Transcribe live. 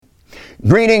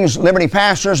Greetings, Liberty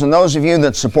Pastors, and those of you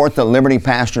that support the Liberty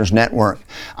Pastors Network.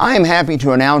 I am happy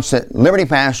to announce that Liberty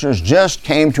Pastors just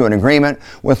came to an agreement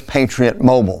with Patriot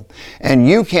Mobile, and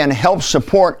you can help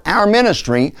support our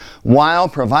ministry while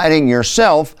providing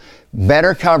yourself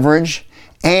better coverage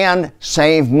and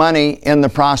save money in the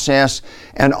process,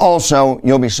 and also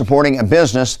you'll be supporting a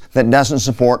business that doesn't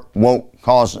support woke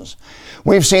causes.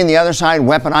 We've seen the other side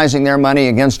weaponizing their money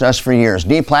against us for years,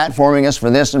 deplatforming us for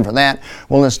this and for that.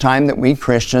 Well, it's time that we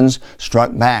Christians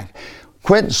struck back.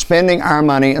 Quit spending our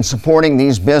money and supporting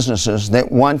these businesses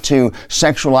that want to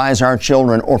sexualize our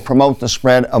children or promote the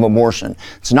spread of abortion.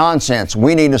 It's nonsense.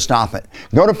 We need to stop it.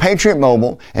 Go to Patriot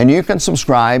Mobile and you can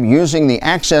subscribe using the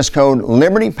access code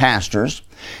Liberty Pastors,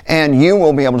 and you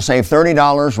will be able to save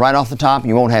 $30 right off the top.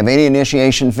 You won't have any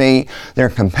initiation fee. They're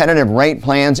competitive rate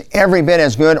plans, every bit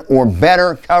as good or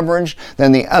better coverage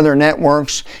than the other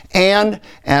networks. And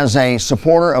as a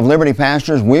supporter of Liberty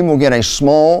Pastors, we will get a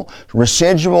small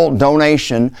residual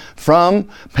donation from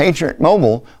Patriot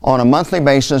Mobile on a monthly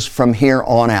basis from here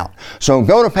on out. So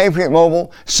go to Patriot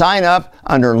Mobile, sign up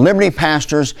under Liberty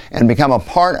Pastors, and become a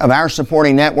part of our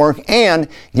supporting network and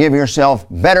give yourself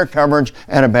better coverage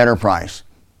at a better price.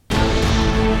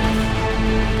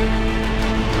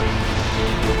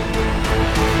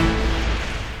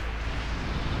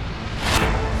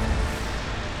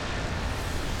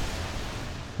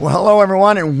 Well, hello,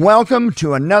 everyone, and welcome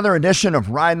to another edition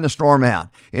of Riding the Storm Out.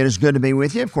 It is good to be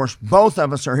with you. Of course, both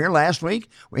of us are here. Last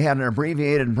week, we had an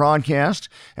abbreviated broadcast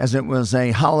as it was a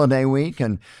holiday week,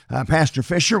 and Pastor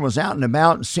Fisher was out and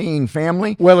about seeing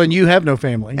family. Well, and you have no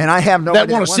family. And I have nobody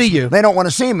that want to see you. They don't want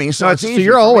to see me, so it's easy. So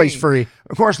you're always free.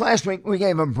 Of course, last week we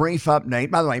gave a brief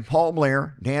update. By the way, Paul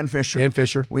Blair, Dan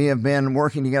Fisher. We have been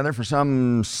working together for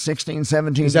some 16,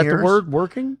 17 years. Is that the word,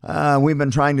 working? We've been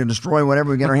trying to destroy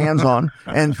whatever we get our hands on.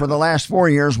 And for the last 4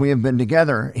 years, we have been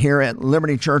together here at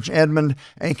Liberty Church Edmond,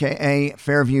 a.k.a.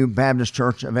 Fairview Baptist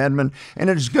Church of Edmond. And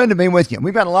it is good to be with you.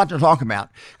 We've got a lot to talk about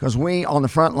because we on the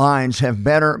front lines have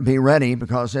better be ready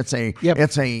because it's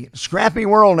a scrappy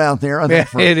world out there.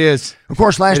 It is. Of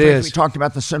course, last week we talked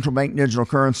about the central bank digital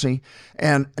currency.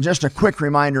 And just a quick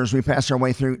reminder as we pass our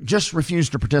way through, just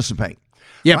refuse to participate.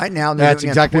 Yep. Right now, they're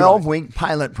doing a 12-week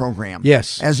pilot program.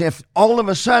 Yes. As if all of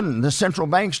a sudden the central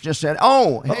banks just said,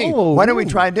 why don't we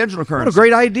try digital currency? What a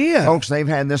great idea. Folks, they've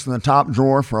had this in the top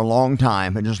drawer for a long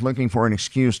time and just looking for an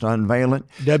excuse to unveil it.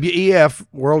 WEF,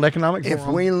 World Economic Forum. If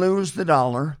we lose the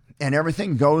dollar and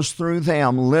everything goes through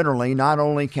them, literally, not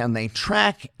only can they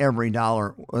track every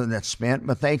dollar that's spent,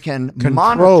 but they can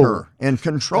monitor and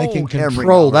control every dollar. They can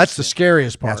control. That's the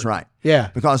scariest part. That's right. Yeah.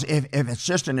 Because if it's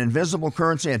just an invisible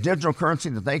currency, a digital currency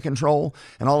that they control,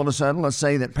 and all of a sudden, let's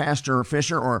say that Pastor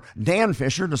Fisher or Dan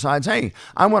Fisher decides, hey,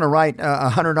 I want to write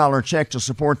a $100 check to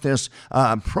support this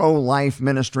pro-life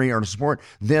ministry or to support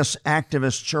this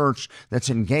activist church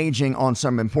that's engaging on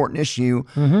some important issue.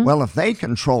 Mm-hmm. Well, if they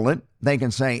control it, they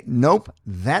can say, nope,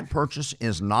 that purchase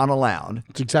is not allowed.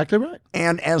 That's exactly right.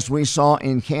 And as we saw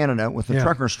in Canada with the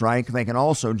trucker strike, they can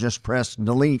also just press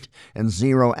delete and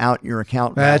zero out your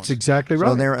account balance. That's exactly right.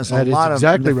 So there is a lot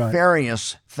of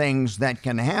nefarious things that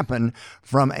can happen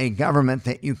from a government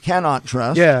that you cannot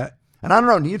trust. Yeah. And I don't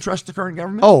know, do you trust the current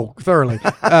government? Oh, thoroughly.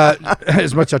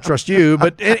 As much as I trust you.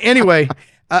 But anyway...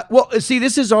 well, see,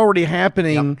 this is already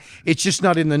happening. Yep. It's just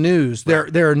not in the news.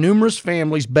 Right. There are numerous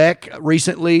families. Beck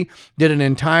recently did an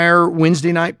entire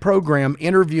Wednesday night program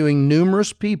interviewing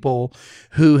numerous people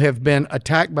who have been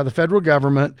attacked by the federal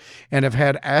government and have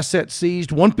had assets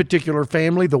seized. One particular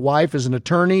family, the wife is an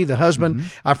attorney, the husband,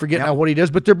 I forget now what he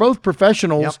does, but they're both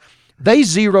professionals. Yep. They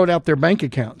zeroed out their bank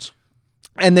accounts.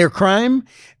 And their crime,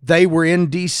 they were in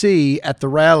D.C. at the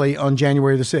rally on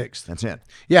January the 6th. That's it.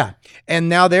 Yeah. And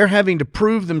now they're having to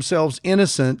prove themselves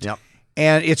innocent. Yep.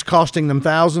 And it's costing them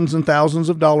thousands and thousands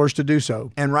of dollars to do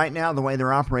so. And right now, the way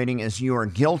they're operating is you are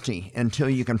guilty until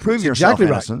you can prove yourself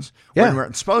innocent. Right. Yeah.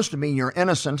 It's supposed to be you're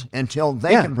innocent until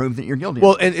they can prove that you're guilty.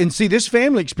 Well, and see, this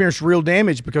family experienced real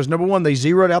damage because, number one, they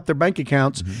zeroed out their bank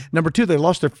accounts. Mm-hmm. Number two, they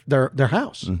lost their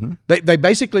house. Mm-hmm. They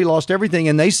basically lost everything.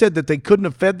 And they said that they couldn't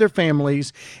have fed their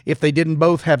families if they didn't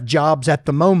both have jobs at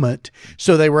the moment.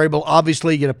 So they were able,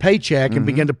 obviously, to get a paycheck and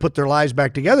begin to put their lives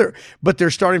back together. But they're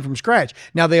starting from scratch.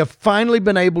 Now, they have finally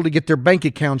been able to get their bank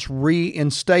accounts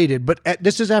reinstated, but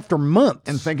this is after months.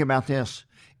 And think about this.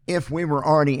 if we were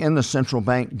already in the central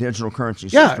bank digital currency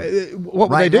Yeah, system. what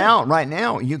would they do? Right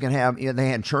now, you can have. They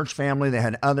had church family. They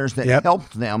had others that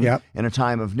helped them in a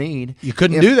time of need. You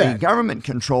couldn't if do that. The government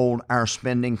controlled our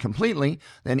spending completely.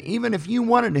 Then even if you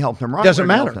wanted to help them, doesn't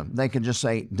matter. They could just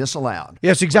say disallowed.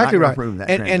 Yes, exactly right. Approve that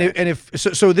and if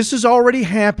so, this is already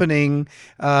happening.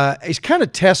 It's kind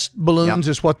of test balloons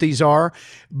is what these are.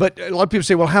 But a lot of people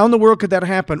say, well, how in the world could that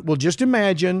happen? Well, just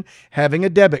imagine having a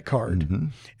debit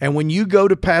card, and when you go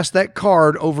to pass that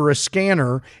card over a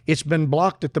scanner, it's been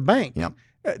blocked at the bank. Yep.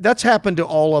 That's happened to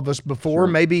all of us before.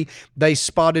 Sure. Maybe they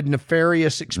spotted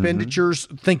nefarious expenditures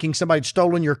thinking somebody'd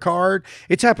stolen your card.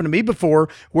 It's happened to me before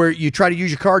where you try to use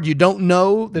your card, you don't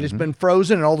know that it's been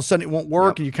frozen, and all of a sudden it won't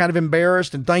work, and you're kind of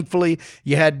embarrassed, and thankfully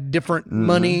you had different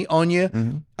money on you.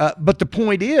 But the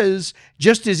point is,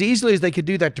 just as easily as they could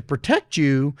do that to protect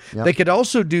you, they could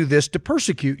also do this to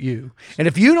persecute you. And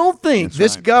if you don't think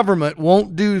this government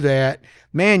won't do that,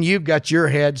 man, you've got your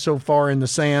head so far in the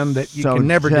sand that you can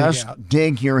never dig out.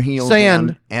 Dig your heels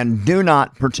in and do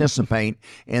not participate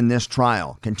in this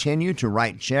trial. Continue to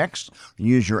write checks,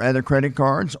 use your other credit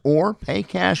cards, or pay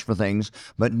cash for things,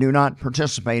 but do not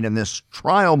participate in this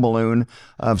trial balloon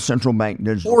of central bank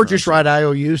digital currency. Just write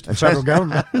IOUs to the federal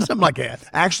government, something like that.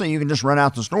 Actually, you can just run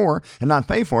out the store and not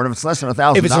pay for it if it's less than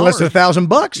 $1,000. If it's less than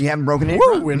 $1,000, you haven't broken any.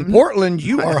 In Portland,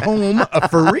 you are home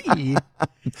free.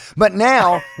 But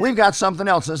now we've got something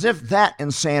else. As if that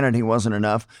insanity wasn't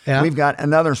enough, we've got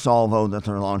another salvo that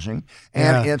they're launching,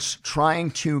 and it's trying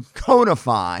to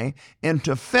codify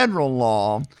into federal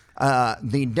law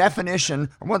the definition,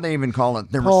 or what they even call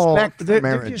it, the Respect for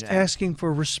Marriage They're just asking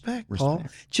for respect, Paul.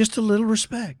 Just a little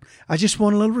respect. I just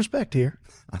want a little respect here.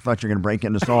 I thought you were going to break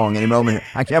into song any moment.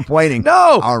 I kept waiting.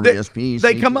 No, RSPCC.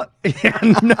 They come up.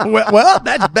 Well,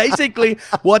 that's basically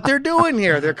what they're doing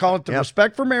here. They're calling it the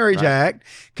Respect for Marriage Act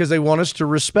because they want us to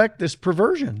respect this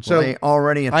perversion. So they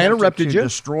already attempted to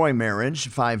destroy marriage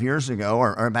 5 years ago,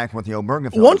 or back with the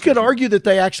Obergefell. One could argue that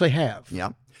they actually have. Yeah.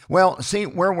 Well, see,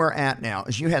 where we're at now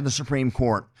is you had the Supreme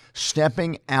Court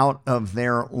stepping out of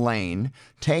their lane,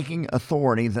 taking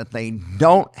authority that they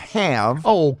don't have.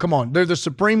 Oh, come on. They're the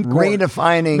Supreme Court.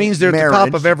 Redefining means they're marriage. at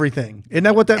the top of everything. Isn't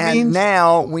that what that means? And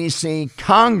now we see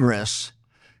Congress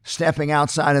stepping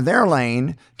outside of their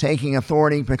lane, taking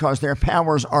authority because their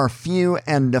powers are few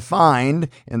and defined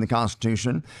in the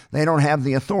Constitution. They don't have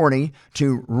the authority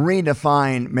to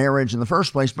redefine marriage in the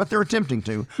first place, but they're attempting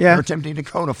to. They're attempting to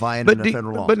codify it into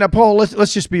federal law. But now, Paul,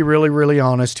 let's just be really, really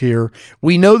honest here.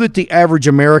 We know that the average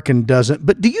American doesn't,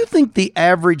 but do you think the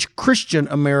average Christian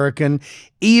American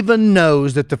even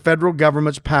knows that the federal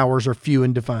government's powers are few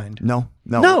and defined? No.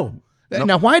 Nope.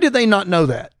 Now, why do they not know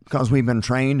that? Because we've been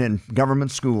trained in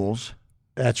government schools.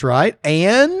 That's right.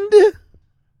 And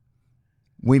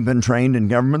we've been trained in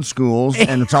government schools,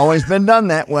 and it's always been done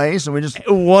that way. So we just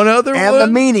the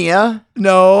media.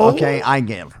 No. Okay, I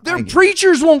give. Their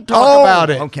preachers won't talk about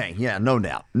it. Okay, yeah, no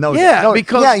doubt.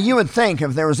 Because you would think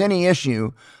if there was any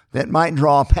issue that might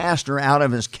draw a pastor out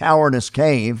of his cowardice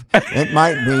cave, it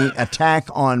might be attack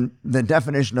on the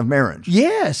definition of marriage.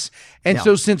 Yes. And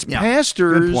so since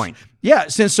pastors... Good point. Yeah,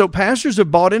 so pastors have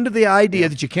bought into the idea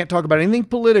that you can't talk about anything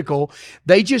political,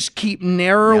 they just keep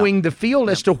narrowing the field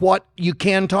as to what you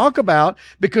can talk about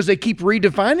because they keep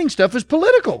redefining stuff as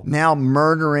political. Now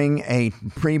murdering a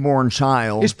preborn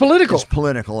child is political. It's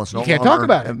political. It's no you can't talk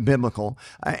about it. Biblical.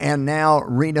 And now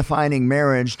redefining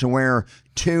marriage to where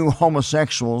two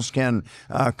homosexuals can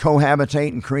cohabitate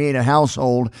and create a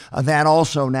household, that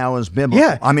also now is biblical.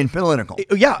 Yeah. I mean, political.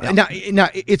 Yeah. Now,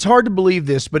 it's hard to believe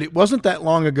this, but it wasn't that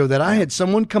long ago that I had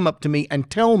someone come up to me and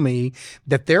tell me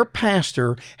that their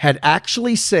pastor had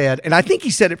actually said, and I think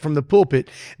he said it from the pulpit,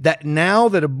 that now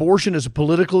that abortion is a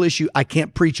political issue, I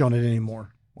can't preach on it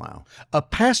anymore. Wow. A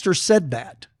pastor said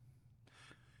that.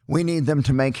 We need them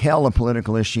to make hell a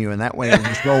political issue, and that way it'll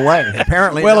just go away.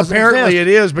 Apparently, it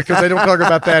is because they don't talk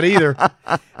about that either.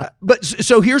 But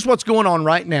so here's what's going on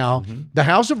right now. The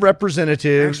House of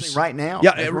Representatives. Actually, right now.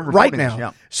 Yeah, right now.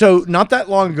 Yeah. So not that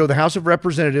long ago, the House of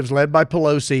Representatives, led by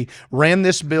Pelosi, ran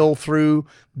this bill through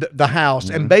the House.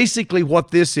 And basically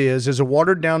what this is a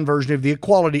watered-down version of the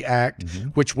Equality Act,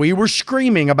 which we were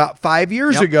screaming about 5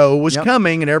 years ago was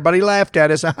coming, and everybody laughed at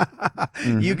us.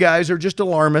 You guys are just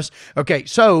alarmists. Okay,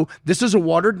 so this is a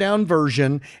watered-down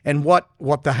version, and what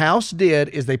the House did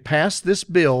is they passed this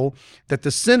bill that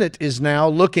the Senate is now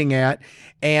looking at,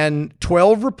 and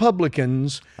 12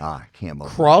 Republicans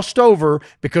crossed over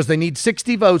because they need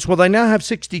 60 votes. Well, they now have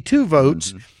 62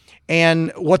 votes.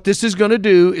 And what this is going to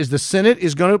do is the Senate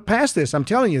is going to pass this. I'm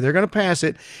telling you, they're going to pass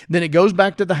it. Then it goes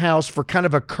back to the House for kind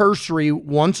of a cursory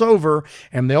once over,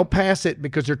 and they'll pass it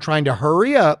because they're trying to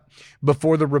hurry up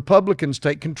before the Republicans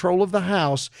take control of the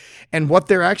House. And what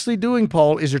they're actually doing,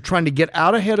 Paul, is they're trying to get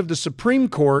out ahead of the Supreme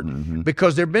Court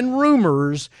because there have been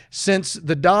rumors since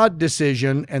the Dodd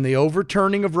decision and the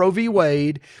overturning of Roe v.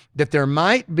 Wade that there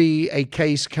might be a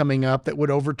case coming up that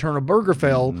would overturn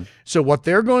Obergefell. So what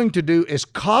they're going to do is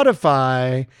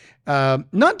codify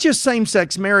not just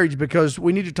same-sex marriage, because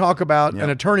we need to talk about an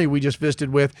attorney we just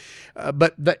visited with,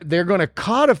 but they're going to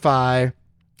codify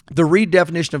the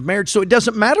redefinition of marriage, so it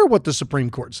doesn't matter what the Supreme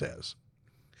Court says.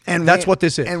 And that's what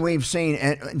this is. And we've seen,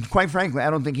 and quite frankly, I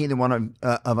don't think either one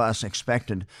of us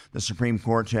expected the Supreme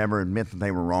Court to ever admit that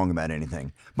they were wrong about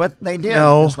anything. But they did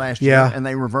this last year, and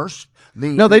they reversed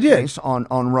the case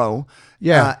on Roe.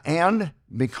 Yeah. And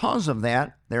because of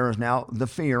that, there is now the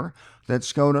fear that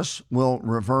SCOTUS will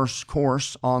reverse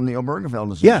course on the Obergefell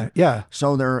decision. Yeah.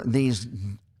 So there are these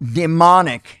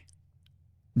demonically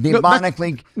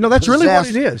that's really what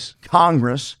it is.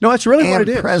 Congress that's really and what it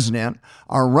is. President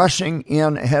are rushing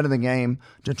in ahead of the game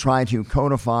to try to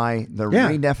codify the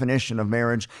redefinition of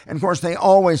marriage. And of course,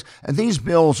 these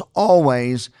bills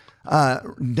always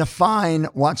define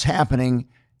what's happening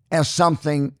as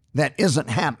something that isn't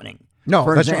happening. No,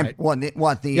 for that's example,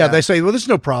 right. They say, well, this is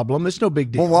no problem. It's no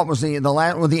big deal. Well, what was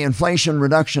the Inflation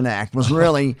Reduction Act was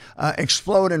really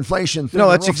explode inflation. No,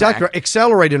 that's exactly right.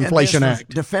 Accelerate Inflation Act.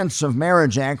 Defense of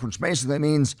Marriage Act, which basically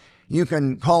means you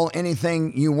can call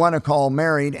anything you want to call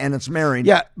married, and it's married.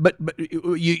 Yeah, but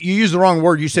you used the wrong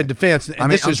word. You said defense,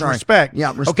 and this is respect.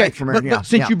 Yeah, respect for marriage. But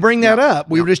since you bring that up,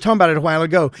 we were just talking about it a while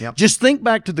ago. Yep. Just think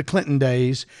back to the Clinton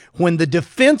days when the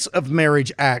Defense of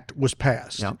Marriage Act was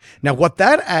passed. Yep. Now, what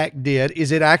that act did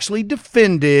is it actually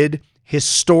defended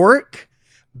historic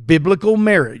biblical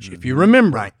marriage, if you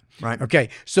remember. Right. Okay,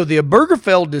 so the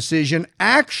Obergefell decision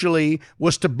actually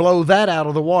was to blow that out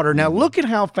of the water. Now, look at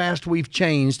how fast we've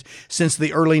changed since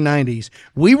the early 90s.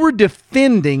 We were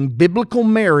defending biblical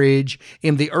marriage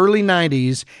in the early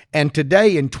 90s, and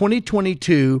today in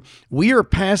 2022, we are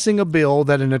passing a bill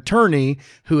that an attorney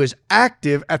who is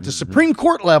active at the Supreme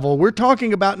Court level, we're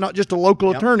talking about not just a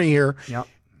local attorney here,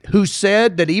 who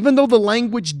said that even though the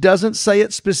language doesn't say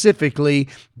it specifically,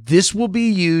 this will be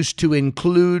used to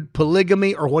include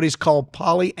polygamy or what is called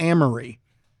polyamory.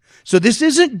 So this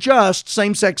isn't just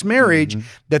same-sex marriage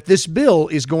that this bill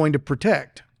is going to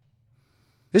protect.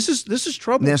 This is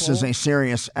trouble. This Paul. is a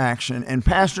serious action. And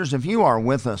pastors, if you are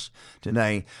with us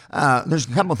today, there's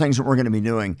a couple of things that we're going to be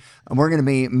doing. We're going to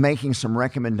be making some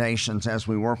recommendations as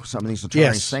we work with some of these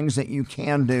attorneys, things that you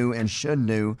can do and should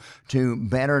do to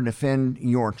better defend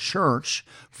your church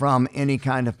from any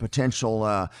kind of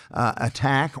potential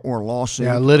attack or lawsuit.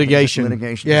 Yeah, litigation.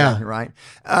 Yeah. Exactly right.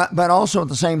 But also at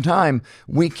the same time,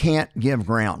 we can't give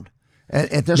ground.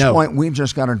 At this point, we've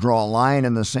just got to draw a line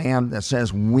in the sand that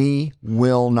says we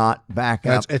will not back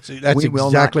up. That's we will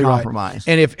exactly not compromise.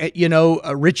 Right. And if,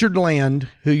 Richard Land,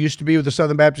 who used to be with the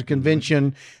Southern Baptist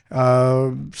Convention,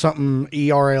 something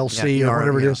ERLC or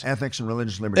whatever it is. Ethics and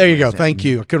Religious Liberty. There you go. Thank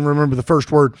you. I couldn't remember the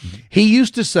first word. He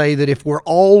used to say that if we're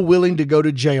all willing to go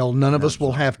to jail, none of us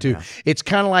will have to. Yeah. It's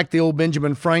kind of like the old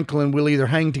Benjamin Franklin, we'll either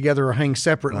hang together or hang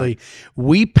separately. Right.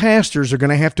 We pastors are going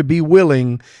to have to be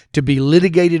willing to be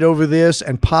litigated over this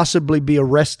and possibly be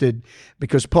arrested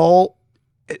because, Paul,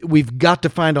 we've got to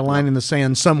find a line in the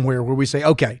sand somewhere where we say,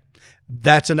 okay,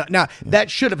 that's enough. Now,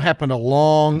 that should have happened a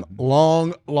long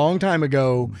time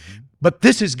ago, but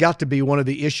this has got to be one of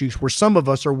the issues where some of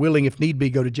us are willing, if need be,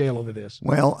 go to jail over this.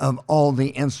 Well, of all the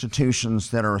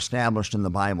institutions that are established in the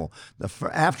Bible,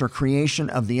 after creation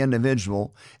of the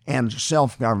individual and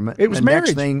self-government, it was the marriage.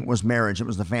 Next thing was marriage. It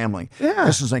was the family. Yeah.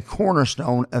 This is a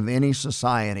cornerstone of any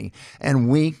society, and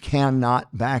we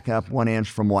cannot back up 1 inch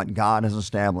from what God has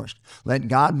established. Let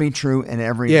God be true and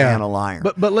every man a liar.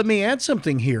 But let me add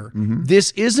something here. This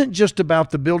isn't just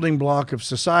about the building block of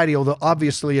society, although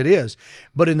obviously it is.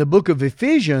 But in the book of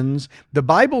Ephesians, the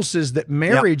Bible says that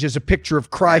marriage is a picture of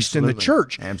Christ and the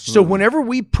church. Absolutely. So whenever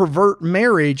we pervert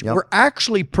marriage, we're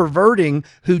actually perverting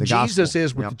who Jesus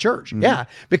is with the church. Yeah,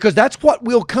 because that's what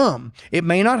will come. It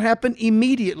may not happen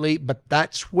immediately, but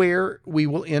that's where we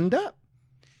will end up.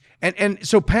 And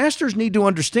so pastors need to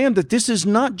understand that this is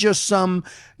not just some,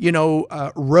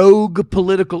 rogue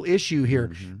political issue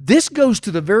here. This goes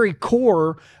to the very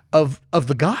core of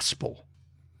the gospel.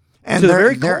 And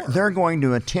they're going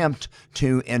to attempt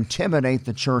to intimidate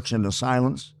the church into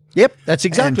silence. Yep, that's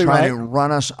exactly right. right. And try to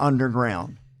run us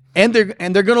underground. And they're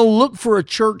going to look for a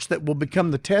church that will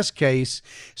become the test case.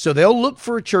 So they'll look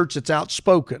for a church that's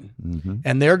outspoken,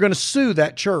 and they're going to sue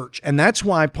that church. And that's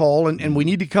why, Paul, and we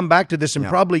need to come back to this and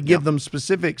probably give them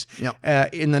specifics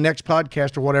in the next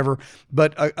podcast or whatever.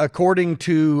 But according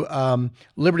to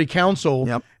Liberty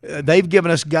Counsel, they've given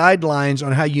us guidelines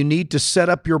on how you need to set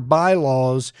up your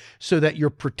bylaws so that you're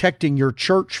protecting your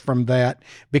church from that,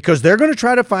 because they're going to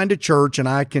try to find a church, and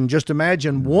I can just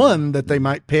imagine one that they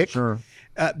might pick. Sure.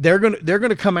 They're going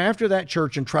to come after that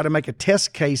church and try to make a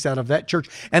test case out of that church,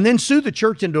 and then sue the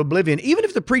church into oblivion. Even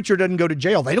if the preacher doesn't go to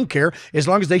jail, they don't care. As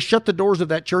long as they shut the doors of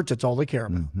that church, that's all they care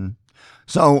about.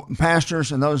 So,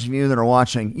 pastors and those of you that are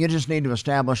watching, you just need to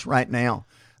establish right now,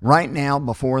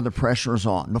 before the pressure is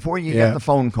on, before you get the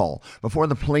phone call, before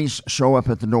the police show up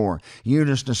at the door, you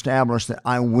just establish that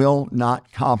I will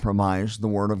not compromise the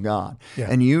Word of God.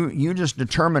 And you just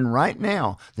determine right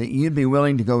now that you'd be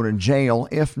willing to go to jail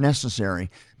if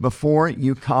necessary before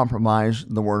you compromise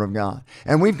the Word of God.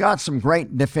 And we've got some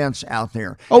great defense out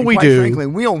there. Oh, and we quite do. Frankly,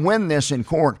 we'll win this in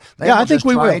court. They will I think just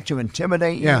we try will. to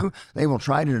intimidate you. They will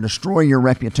try to destroy your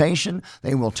reputation.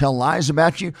 They will tell lies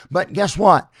about you. But guess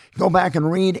what? Go back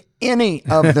and read any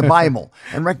of the Bible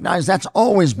and recognize that's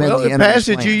always been the enemy's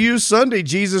passage plan. you used Sunday,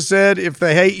 Jesus said, if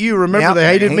they hate you, remember they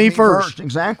hated me first.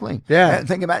 Exactly. Yeah.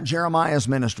 Think about Jeremiah's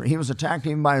ministry. He was attacked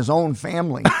even by his own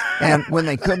family. And when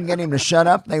they couldn't get him to shut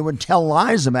up, they would tell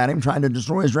lies about him, trying to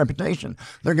destroy his reputation.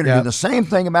 They're going to do the same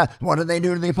thing about, what did they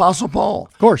do to the Apostle Paul?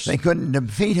 Of course. They couldn't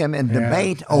defeat him in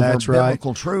debate over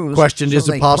biblical truths. Questioned his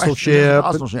they apostleship. questioned his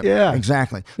apostleship. Yeah.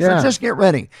 Exactly. Yeah. So just get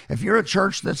ready. If you're a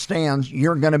church that stands,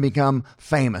 you're going to become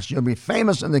famous. You'll be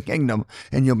famous in the kingdom,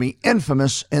 and you'll be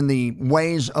infamous in the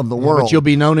ways of the world. But you'll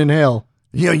be known in hell.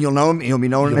 You'll know him. You'll be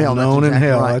known in hell. Known in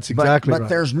hell. That's exactly right. But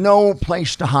there's no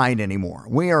place to hide anymore.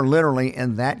 We are literally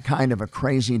in that kind of a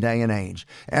crazy day and age.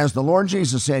 As the Lord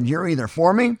Jesus said, you're either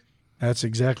for me. That's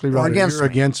exactly right. You're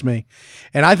against me.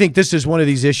 And I think this is one of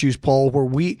these issues, Paul, where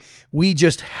we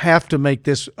just have to make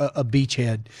this a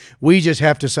beachhead. We just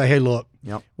have to say, hey, look,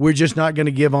 we're just not going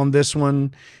to give on this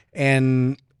one.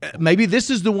 And maybe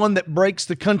this is the one that breaks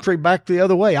the country back the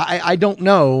other way. I don't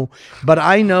know, but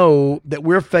I know that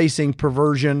we're facing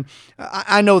perversion.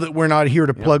 I know that we're not here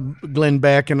to plug Glenn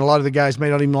Beck, and a lot of the guys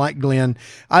may not even like Glenn.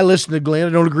 I listen to Glenn.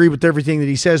 I don't agree with everything that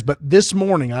he says, but this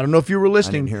morning, I don't know if you were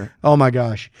listening. I didn't hear. Oh my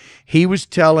gosh. He was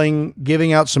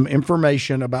giving out some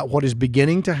information about what is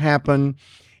beginning to happen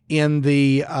in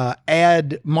the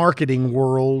ad marketing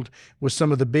world with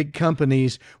some of the big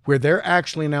companies, where they're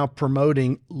actually now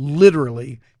promoting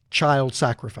literally child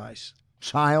sacrifice.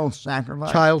 Child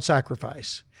sacrifice? Child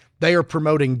sacrifice. They are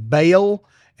promoting bail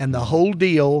and the whole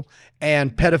deal,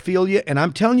 and pedophilia. And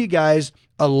I'm telling you guys,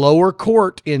 a lower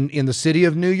court in the city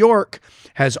of New York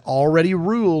has already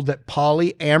ruled that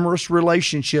polyamorous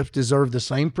relationships deserve the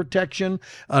same protection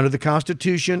under the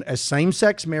Constitution as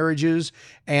same-sex marriages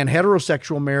and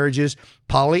heterosexual marriages.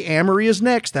 Polyamory is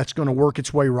next. That's going to work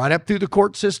its way right up through the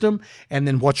court system. And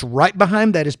then what's right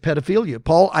behind that is pedophilia.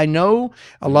 Paul, I know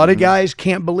a lot of guys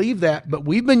can't believe that, but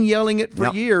we've been yelling it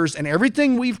for years, and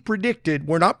everything we've predicted,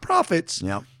 we're not prophets.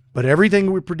 But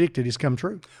everything we predicted has come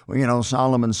true. Well,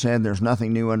 Solomon said there's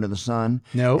nothing new under the sun.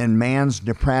 No. And man's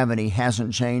depravity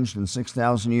hasn't changed in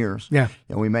 6,000 years. Yeah.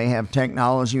 We may have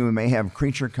technology, we may have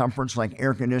creature comforts like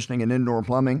air conditioning and indoor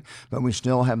plumbing, but we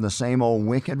still have the same old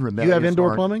wicked, rebellious You have indoor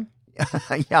heart. plumbing? Yeah,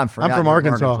 I forgot. I'm from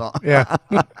Arkansas. Yeah.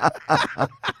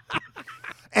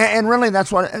 And really,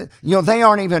 that's what, they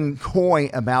aren't even coy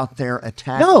about their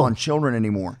attack on children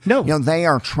anymore. No. They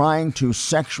are trying to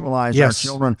sexualize our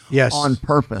children on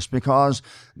purpose, because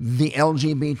the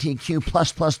LGBTQ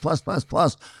plus,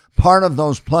 part of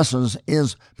those pluses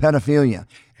is pedophilia.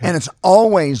 And it's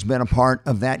always been a part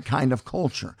of that kind of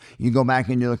culture. You go back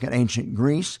and you look at ancient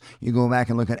Greece, you go back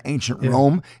and look at ancient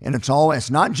Rome, and it's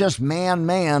not just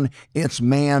man, it's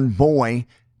man-boy.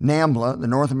 NAMBLA, the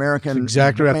North American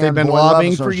exactly right. They've been Boy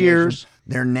lobbying Love for years.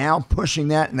 They're now pushing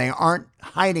that, and they aren't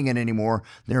hiding it anymore.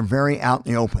 They're very out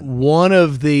in the open. One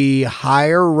of the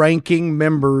higher-ranking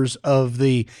members of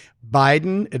the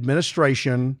Biden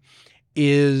administration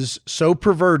is so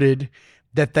perverted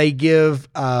that they give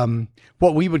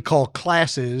what we would call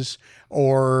classes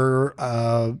or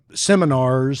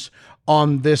seminars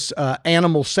on this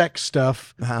animal sex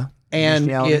stuff. And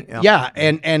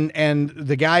Bestiality, and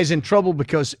the guy's in trouble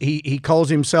because he calls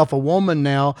himself a woman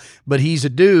now, but he's a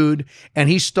dude, and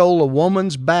he stole a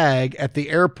woman's bag at the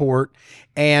airport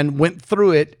and went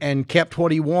through it and kept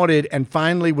what he wanted, and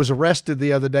finally was arrested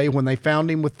the other day when they found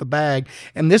him with the bag.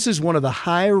 And this is one of the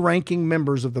high-ranking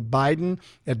members of the Biden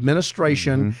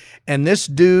administration, and this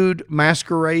dude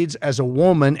masquerades as a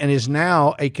woman and is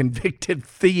now a convicted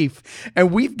thief.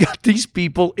 And we've got these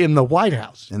people in the White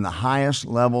House. In the highest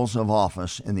levels of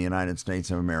office in the United States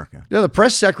of America. The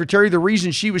press secretary, the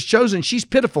reason she was chosen, she's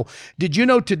pitiful. Did you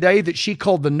know today that she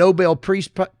called the Nobel Peace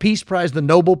Prize the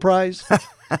Nobel Prize?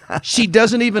 She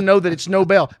doesn't even know that it's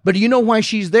Nobel. But do you know why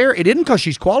she's there? It isn't because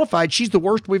she's qualified. She's the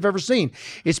worst we've ever seen.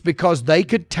 It's because they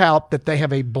could tout that they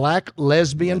have a black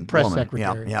lesbian press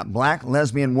secretary. Yeah, black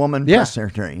lesbian woman press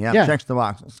secretary. Yeah, checks the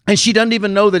boxes. And she doesn't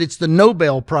even know that it's the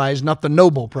Nobel Prize, not the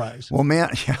Nobel Prize. Well, man,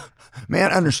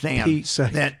 understand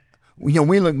that.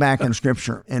 We look back in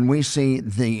Scripture and we see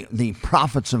the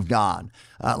prophets of God,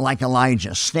 like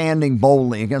Elijah, standing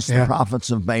boldly against the prophets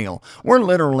of Baal. We're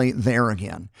literally there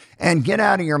again. And get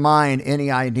out of your mind any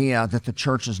idea that the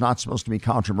church is not supposed to be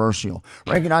controversial.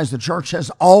 Recognize the church has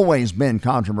always been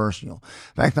controversial.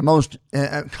 In fact, the most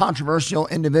controversial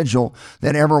individual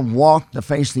that ever walked the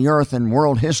face of the earth in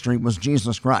world history was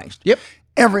Jesus Christ. Yep.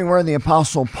 Everywhere the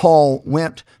Apostle Paul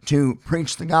went to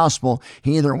preach the gospel,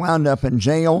 he either wound up in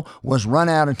jail, was run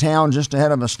out of town just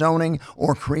ahead of a stoning,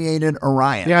 or created a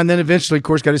riot. Yeah, and then eventually, of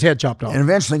course, got his head chopped off.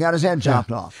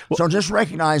 Off. So just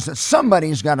recognize that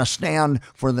somebody's got to stand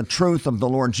for the truth of the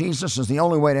Lord Jesus as the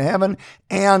only way to heaven,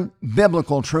 and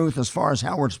biblical truth as far as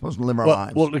how we're supposed to live our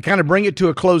lives. Well, to kind of bring it to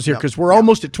a close here, because we're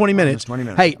almost at 20 minutes. 20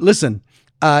 minutes. Hey, listen.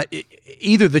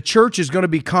 Either the church is going to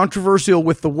be controversial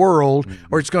with the world,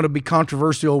 or it's going to be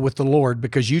controversial with the Lord,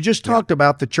 because you just talked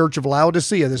about the Church of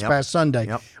Laodicea this past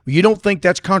Sunday. You don't think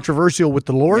that's controversial with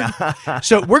the Lord?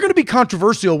 So we're going to be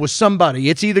controversial with somebody.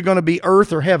 It's either going to be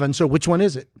earth or heaven. So which one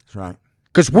is it? That's right.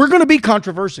 Because we're going to be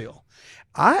controversial.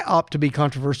 I opt to be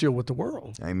controversial with the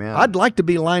world. Amen. I'd like to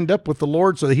be lined up with the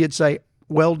Lord so that he'd say,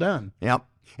 well done. Yep.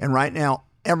 And right now,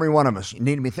 every one of us, you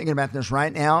need to be thinking about this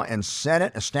right now and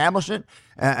establish it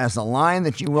as a line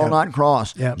that you will not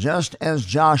cross. Just as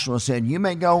Joshua said, you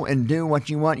may go and do what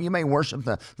you want. You may worship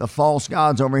the false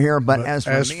gods over here, but as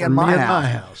for me and my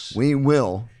house, we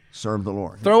will serve the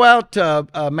Lord. Throw out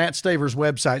Matt Staver's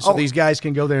website so these guys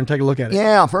can go there and take a look at it.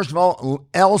 Yeah, first of all,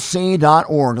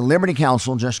 lc.org, Liberty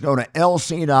Counsel. Just go to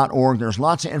lc.org. There's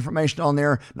lots of information on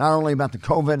there, not only about the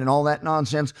COVID and all that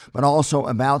nonsense, but also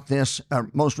about this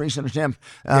most recent attempt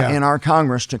in our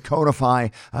Congress to codify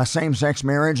same-sex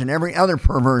marriage and every other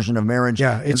perversion of marriage.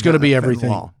 Yeah, it's going to be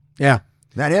everything. Yeah.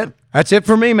 Is that it? That's it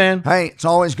for me, man. Hey, it's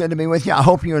always good to be with you. I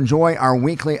hope you enjoy our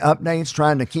weekly updates,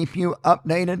 trying to keep you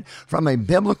updated from a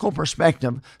biblical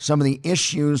perspective, some of the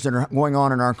issues that are going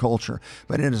on in our culture.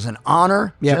 But it is an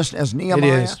honor, just as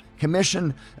Nehemiah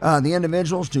commissioned the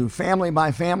individuals to family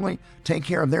by family take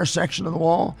care of their section of the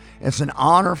wall. It's an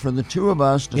honor for the two of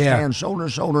us to stand shoulder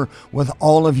to shoulder with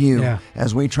all of you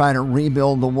as we try to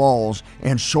rebuild the walls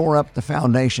and shore up the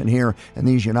foundation here in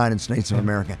these United States of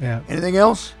America. Anything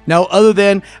else? No, other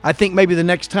than I think maybe the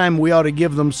next time we ought to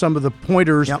give them some of the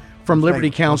pointers from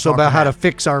Liberty Counsel about how to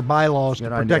fix our bylaws to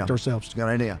protect ourselves. Good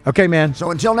idea. Okay, man. So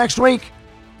until next week.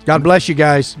 God bless you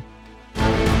guys.